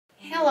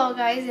Hello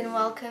guys and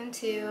welcome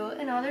to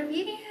another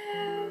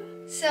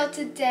video. So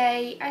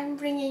today I'm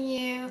bringing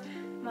you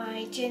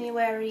my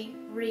January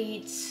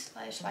reads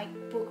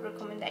 / book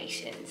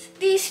recommendations.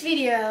 This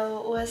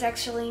video was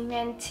actually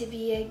meant to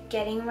be a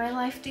getting my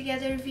life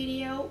together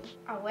video.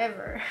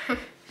 However,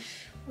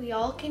 we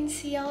all can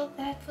see how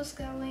that was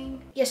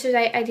going.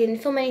 Yesterday I didn't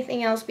film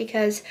anything else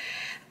because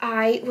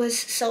I was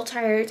so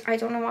tired. I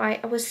don't know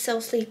why. I was so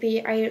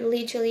sleepy. I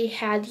literally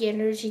had the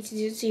energy to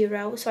do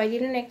zero, so I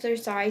didn't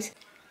exercise.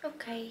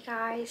 Okay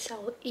guys,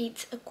 so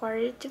it's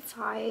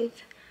 4:45.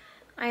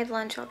 I had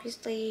lunch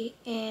obviously,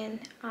 and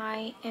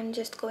I am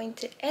just going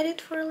to edit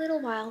for a little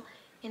while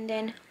and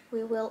then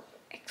we will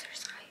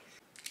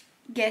exercise.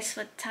 Guess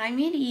what time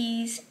it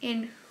is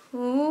and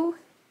who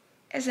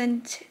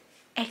hasn't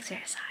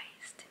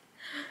exercised?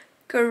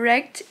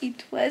 Correct,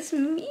 it was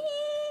me.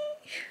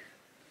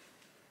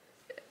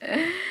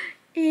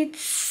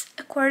 It's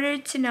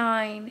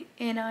 9:15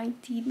 and I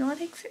did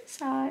not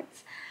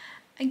exercise.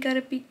 I got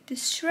a bit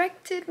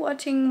distracted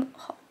watching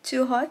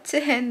Too Hot to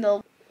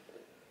Handle.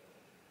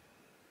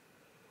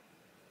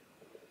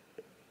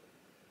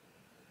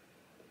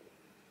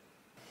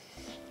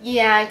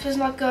 Yeah, it was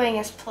not going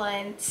as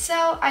planned,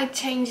 so I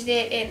changed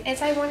it, and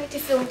as I wanted to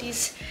film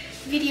this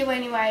video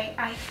anyway,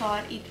 I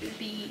thought it would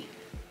be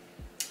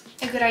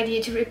a good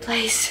idea to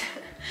replace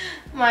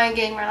my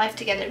Getting My Life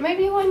Together.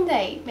 Maybe one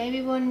day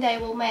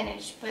we'll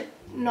manage, but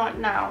not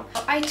now.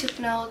 I took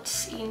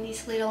notes in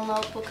this little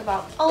notebook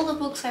about all the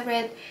books I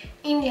read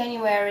in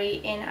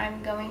January, and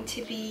I'm going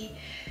to be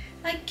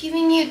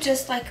giving you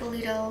just a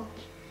little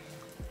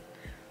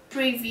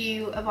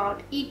preview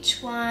about each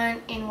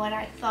one and what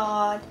I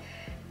thought.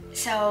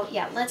 So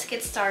yeah, let's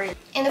get started.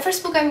 And the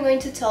first book I'm going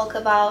to talk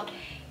about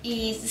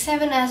is The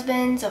 7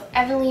 Husbands of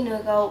Evelyn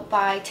Hugo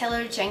by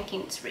Taylor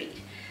Jenkins Reid.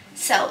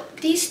 So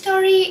this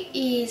story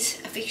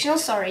is a fictional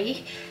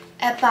story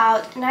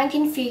about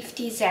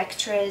 1950s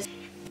actress,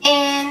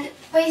 and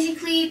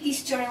basically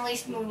this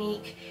journalist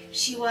Monique,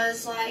 she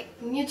was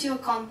new to a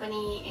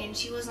company and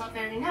she was not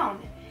very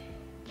known.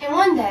 And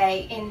one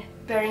day, and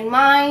bear in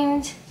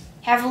mind,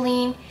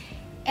 Evelyn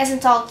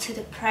hasn't talked to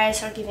the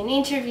press or given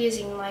interviews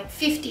in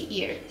 50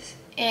 years.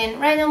 And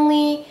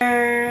randomly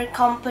her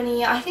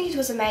company, I think it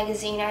was a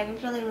magazine, I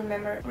don't really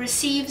remember,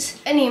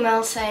 receives an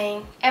email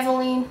saying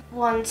Evelyn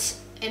wants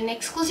an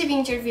exclusive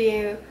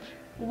interview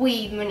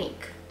with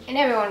Monique. And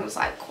everyone was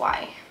like,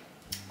 why?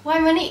 Why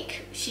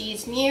Monique?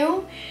 She's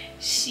new,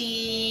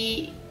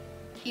 she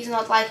is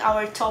not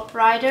our top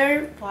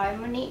writer, why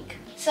Monique?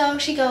 So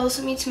she goes,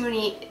 meets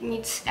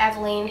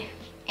Evelyn,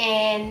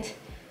 and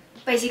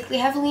basically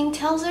Evelyn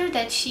tells her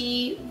that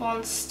she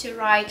wants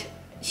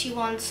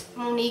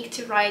Monique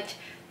to write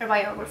her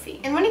biography.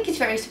 And Monique is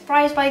very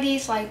surprised by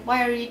this,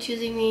 why are you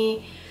choosing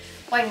me?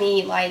 Why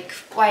me?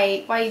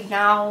 Why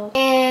now?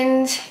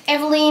 And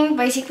Evelyn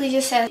basically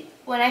just said,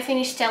 when I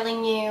finish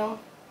telling you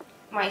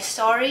my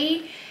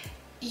story,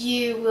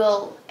 you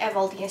will have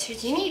all the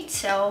answers you need.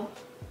 So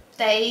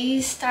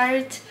they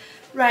start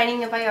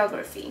writing a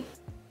biography.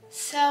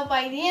 So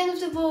by the end of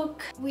the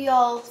book, we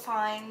all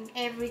find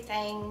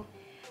everything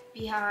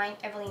behind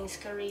Evelyn's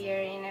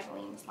career and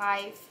Evelyn's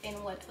life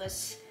and what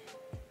was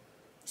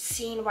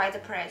seen by the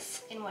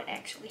press and what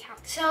actually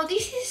happened. So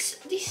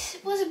this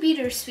was a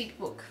bittersweet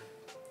book,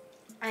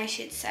 I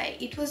should say.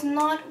 It was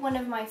not one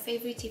of my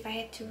favorites. If I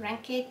had to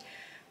rank it,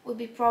 would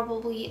be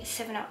probably a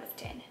 7 out of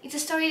 10. It's a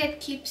story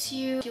that keeps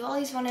you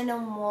always want to know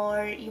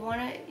more,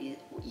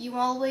 you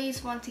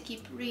always want to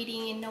keep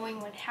reading and knowing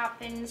what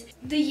happens.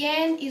 The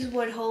end is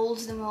what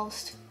holds the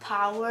most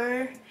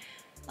power.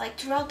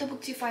 Throughout the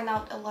book you find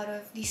out a lot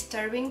of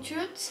disturbing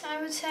truths, I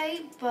would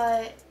say,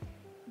 but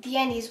the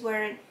end is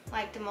where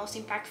the most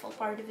impactful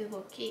part of the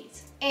book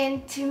is.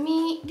 And to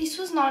me, this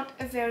was not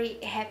a very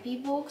happy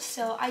book,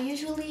 so I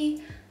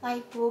usually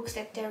like books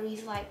that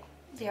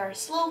they are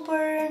slow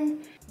burn,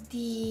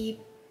 the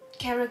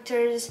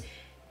characters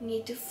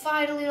need to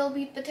fight a little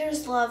bit, but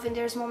there's love and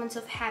there's moments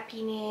of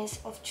happiness,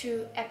 of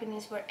true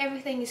happiness, where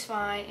everything is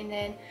fine, and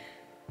then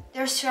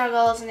there's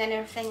struggles and then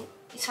everything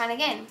is fine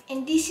again.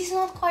 And this is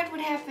not quite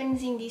what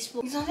happens in this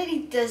book. It's not that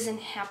it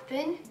doesn't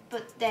happen,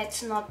 but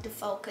that's not the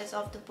focus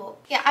of the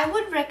book. Yeah, I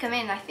would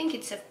recommend. I think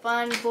it's a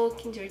fun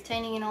book,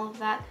 entertaining and all of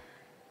that.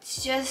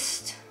 It's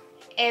just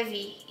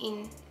heavy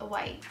in a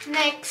way.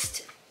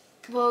 Next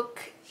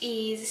book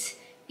is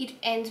It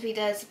Ends With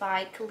Us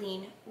by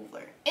Colleen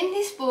Hoover. In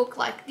this book,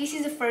 this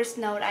is the first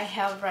note I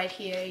have right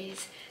here,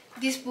 is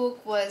this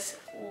book was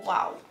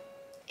wow.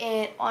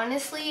 And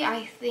honestly,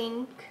 I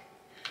think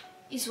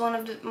it's one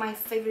of my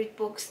favorite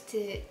books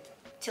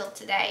till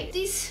today.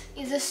 This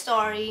is a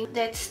story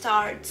that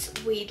starts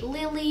with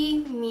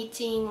Lily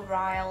meeting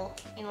Ryle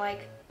in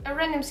a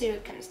random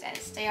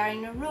circumstance. They are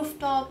in a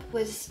rooftop,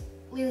 was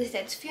Lily's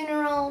dad's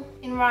funeral,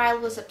 and Ryle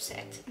was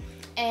upset.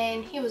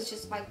 And he was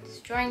just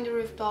destroying the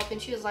rooftop,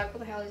 and she was like, what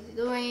the hell is he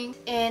doing?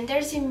 And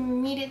there's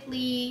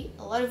immediately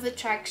a lot of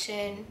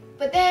attraction.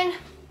 But then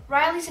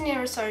Ryle is a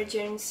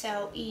neurosurgeon,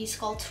 so he's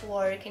called to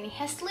work and he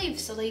has to leave,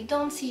 so they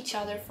don't see each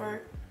other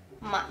for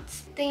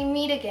months. They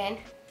meet again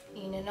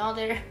in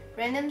another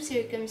random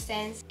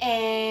circumstance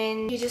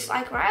and you just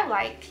like Ryle,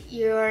 like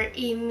you're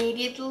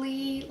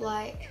immediately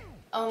like,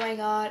 oh my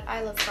god,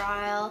 I love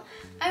Ryle,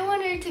 I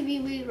want her to be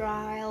with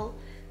Ryle.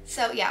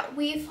 So yeah,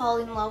 we fall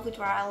in love with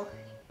Ryle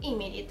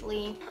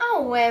immediately.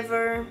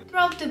 However,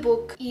 throughout the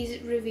book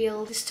is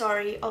revealed the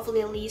story of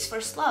Lily's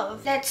first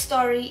love. That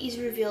story is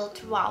revealed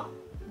throughout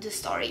the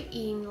story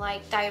in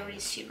like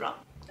diaries she wrote.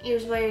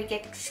 Here's where it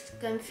gets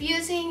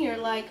confusing. You're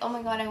like, oh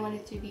my god, I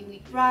wanted to be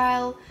with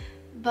Ryle,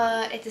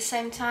 but at the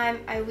same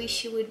time I wish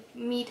she would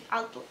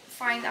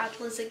find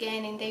Atlas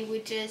again and they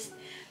would just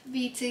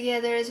be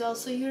together as well.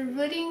 So you're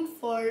rooting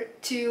for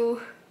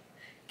two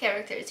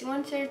characters, you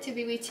want her to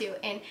be with you,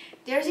 and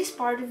there's this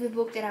part of the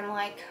book that I'm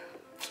like,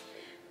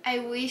 I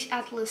wish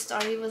Atlas'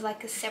 story was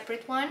like a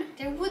separate one.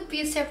 There would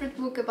be a separate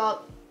book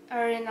about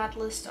her and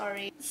Atlas'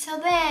 story. So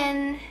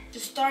then the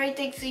story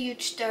takes a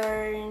huge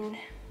turn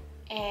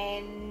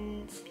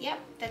and yep,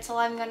 that's all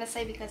I'm gonna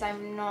say because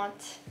I'm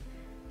not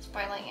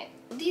spoiling it.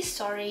 This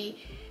story,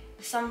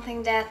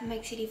 something that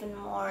makes it even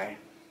more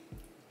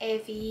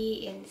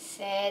heavy and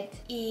sad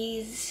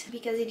is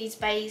because it is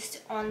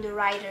based on the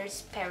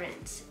writer's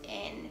parents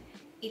and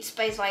it's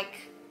based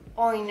like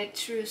on a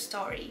true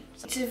story.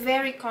 It's a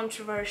very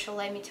controversial,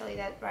 let me tell you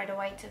that right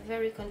away, it's a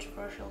very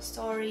controversial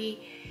story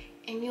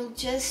and you'll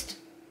just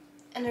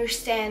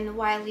understand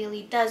why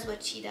Lily does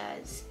what she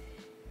does.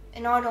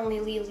 And not only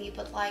Lily,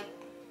 but like,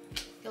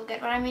 you'll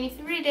get what I mean if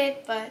you read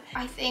it, but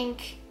I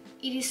think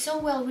it is so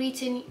well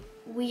written,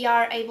 we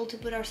are able to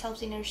put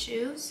ourselves in her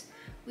shoes,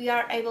 we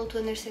are able to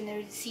understand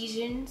her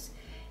decisions,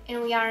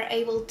 and we are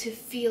able to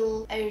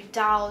feel her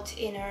doubt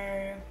in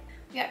her.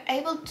 We are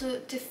able to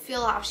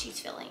feel how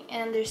she's feeling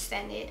and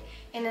understand it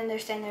and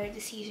understand her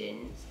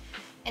decisions.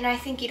 And I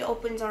think it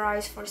opens our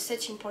eyes for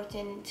such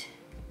important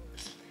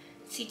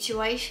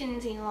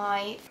situations in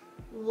life.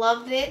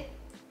 Loved it,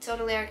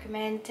 totally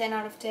recommend, 10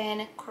 out of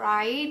 10,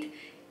 cried.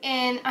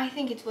 And I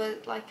think it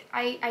was like,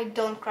 I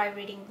don't cry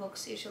reading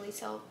books usually,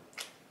 so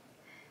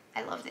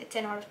I loved it,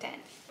 10 out of 10.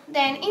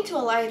 Then into a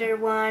lighter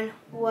one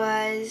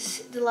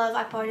was The Love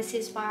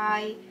Hypothesis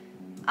by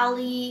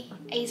Ali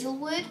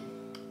Hazelwood.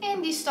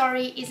 And this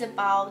story is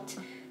about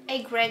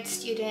a grad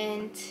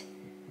student.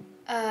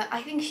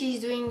 I think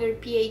she's doing her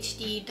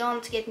PhD.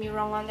 Don't get me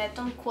wrong on that.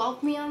 Don't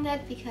quote me on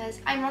that because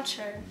I'm not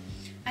sure.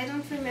 I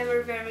don't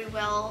remember very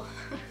well.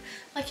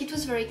 Like it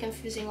was very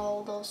confusing,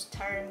 all those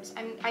terms.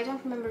 I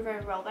don't remember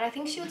very well, but I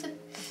think she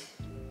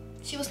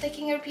was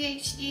taking her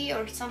PhD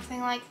or something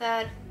like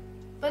that.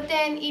 But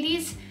then it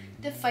is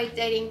the fake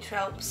dating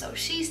trope. So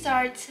she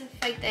starts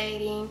fake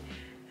dating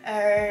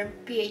her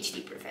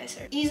PhD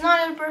professor. He's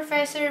not a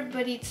professor,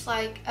 but it's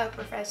like a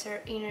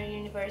professor in her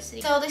university.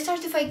 So they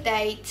start to fake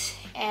date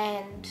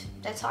and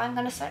that's how I'm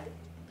gonna start.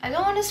 I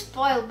don't want to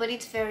spoil, but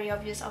it's very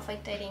obvious how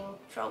fake dating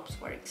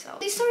tropes work. So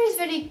this story is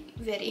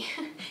very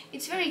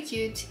it's very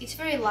cute, it's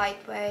very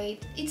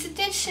lightweight, it's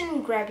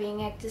attention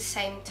grabbing at the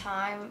same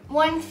time.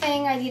 One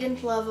thing I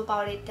didn't love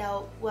about it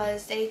though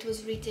was that it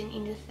was written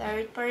in the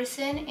third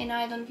person, and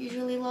I don't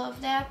usually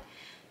love that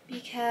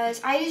because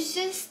I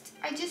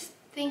just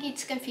think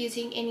it's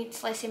confusing and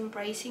it's less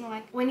embracing.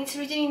 Like when it's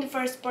written in the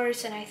first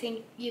person, I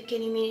think you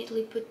can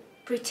immediately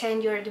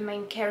pretend you're the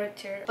main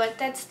character, but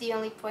that's the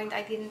only point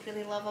I didn't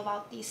really love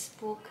about this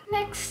book.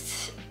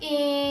 Next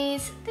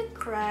is The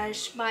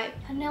Crush by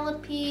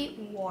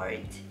Penelope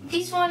Ward.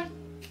 This one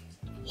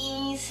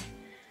is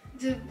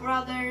the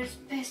brother's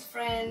best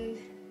friend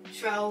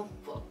trope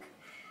book.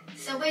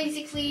 So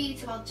basically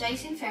it's about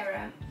Jace and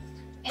Farah,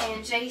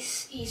 and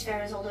Jace is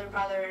Farah's older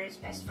brother's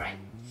best friend.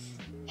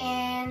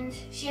 And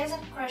she has a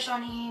crush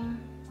on him,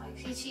 like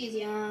since she's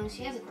young,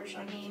 she has a crush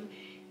on him.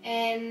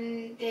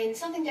 And then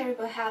something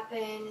terrible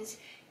happens,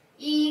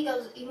 he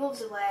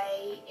moves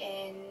away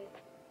and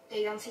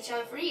they don't see each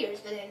other for years,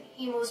 but then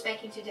he moves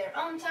back into their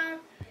own town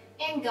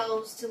and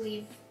goes to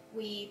live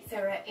with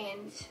Farah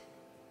and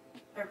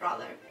her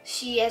brother.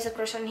 She has a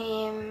crush on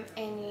him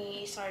and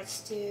he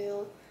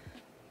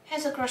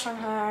has a crush on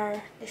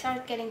her. They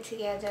start getting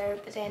together,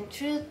 but then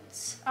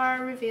truths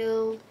are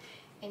revealed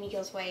and he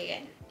goes away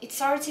again. It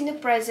starts in the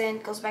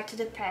present, goes back to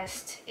the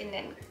past, and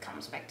then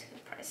comes back to the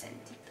present.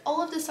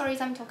 All of the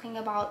stories I'm talking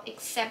about,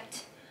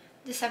 except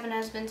The Seven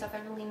Husbands of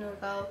Evelyn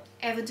Hugo,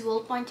 have a dual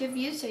point of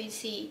view, so you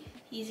see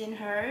his and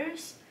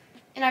hers.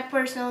 And I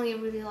personally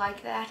really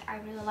like that. I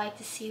really like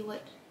to see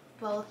what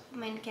both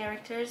main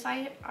characters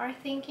are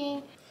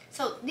thinking.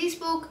 So this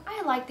book,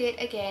 I liked it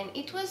again.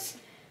 It was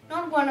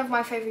not one of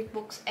my favorite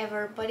books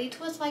ever, but it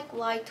was like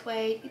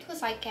lightweight, it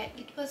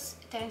was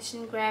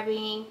attention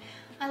grabbing.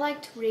 I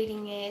liked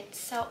reading it,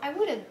 so I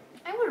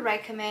would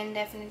recommend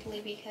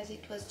definitely because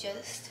it was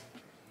just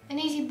an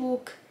easy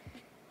book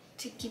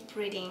to keep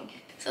reading.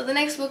 So the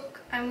next book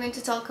I'm going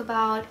to talk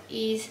about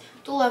is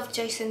To Love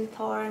Jason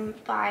Thorne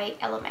by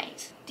Ella May.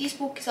 This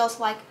book is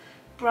also like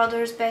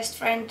brother's best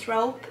friend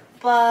trope,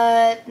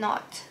 but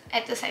not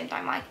at the same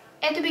time. Like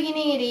at the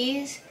beginning it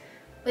is,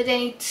 but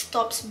then it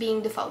stops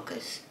being the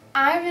focus.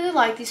 I really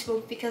like this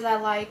book because I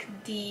like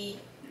the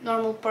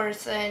normal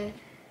person,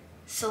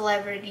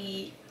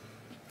 celebrity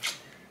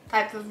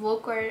type of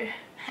book where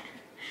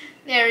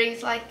there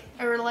is like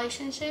a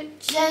relationship.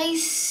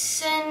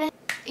 Jason,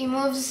 he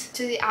moves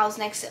to the house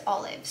next to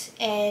Olive's,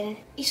 and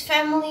his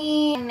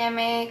family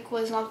dynamic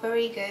was not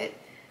very good,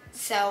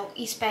 so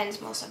he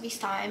spends most of his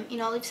time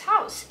in Olive's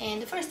house.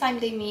 And the first time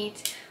they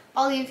meet,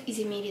 Olive is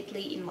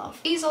immediately in love.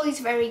 He's always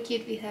very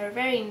cute with her,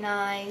 very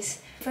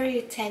nice, very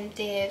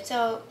attentive,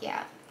 so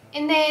yeah.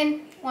 And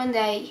then one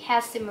day he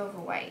has to move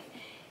away,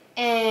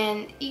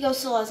 and he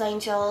goes to Los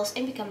Angeles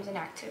and becomes an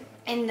actor,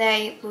 and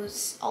they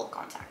lose all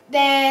contact.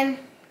 Then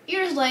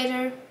years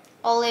later,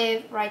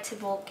 Olive writes a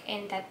book,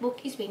 and that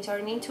book is being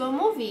turned into a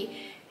movie.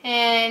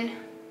 And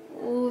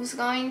who's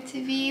going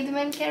to be the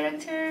main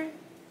character?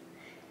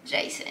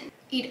 Jason.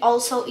 It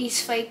also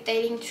is fake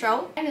dating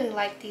trope. I really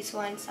like this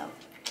one. So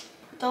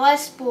the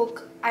last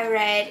book I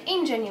read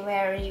in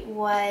January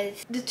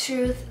was The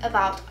Truth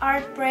About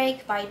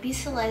Heartbreak by B.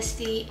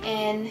 Celeste,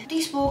 and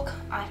this book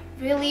I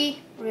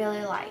really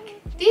like.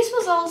 This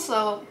was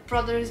also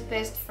brother's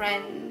best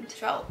friend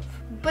trope,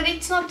 but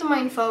it's not the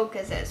main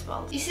focus as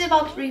well. This is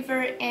about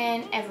River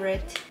and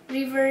Everett.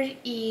 River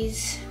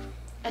is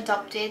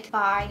adopted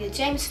by the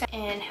James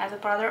family and has a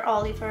brother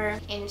Oliver,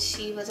 and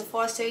she was a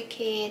foster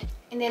kid.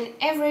 And then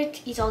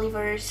Everett is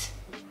Oliver's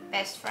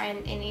best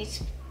friend and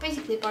is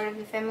basically part of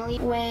the family.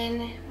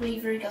 When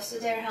River goes to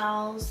their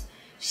house,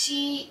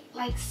 she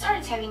like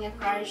starts having a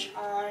crush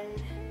on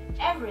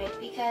Everett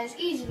because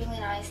he's really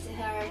nice to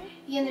her,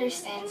 he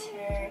understands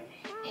her,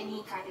 and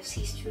he kind of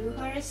sees through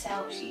her,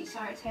 so she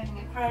starts having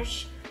a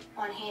crush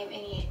on him,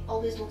 and he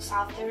always looks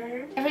after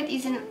her. Everett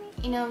isn't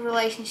in a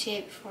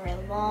relationship for a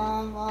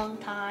long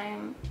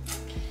time,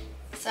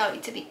 so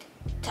it's a bit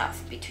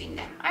tough between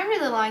them. I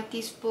really like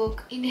this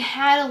book. It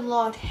had a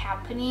lot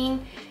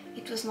happening.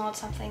 It was not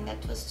something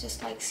that was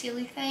just like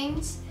silly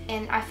things,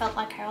 and I felt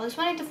like I always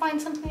wanted to find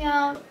something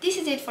out. This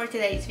is it for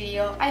today's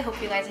video. I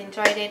hope you guys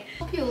enjoyed it.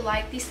 Hope you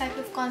like this type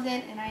of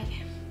content, and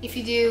if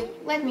you do,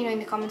 let me know in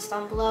the comments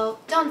down below.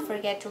 Don't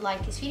forget to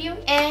like this video,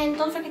 and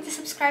don't forget to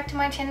subscribe to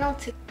my channel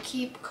to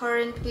keep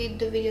current with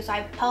the videos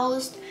I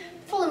post.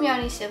 Follow me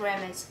on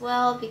Instagram as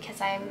well,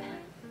 because I'm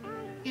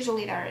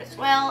usually there as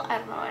well. I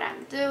don't know what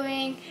I'm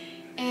doing,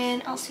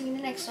 and I'll see you in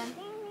the next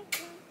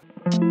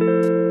one.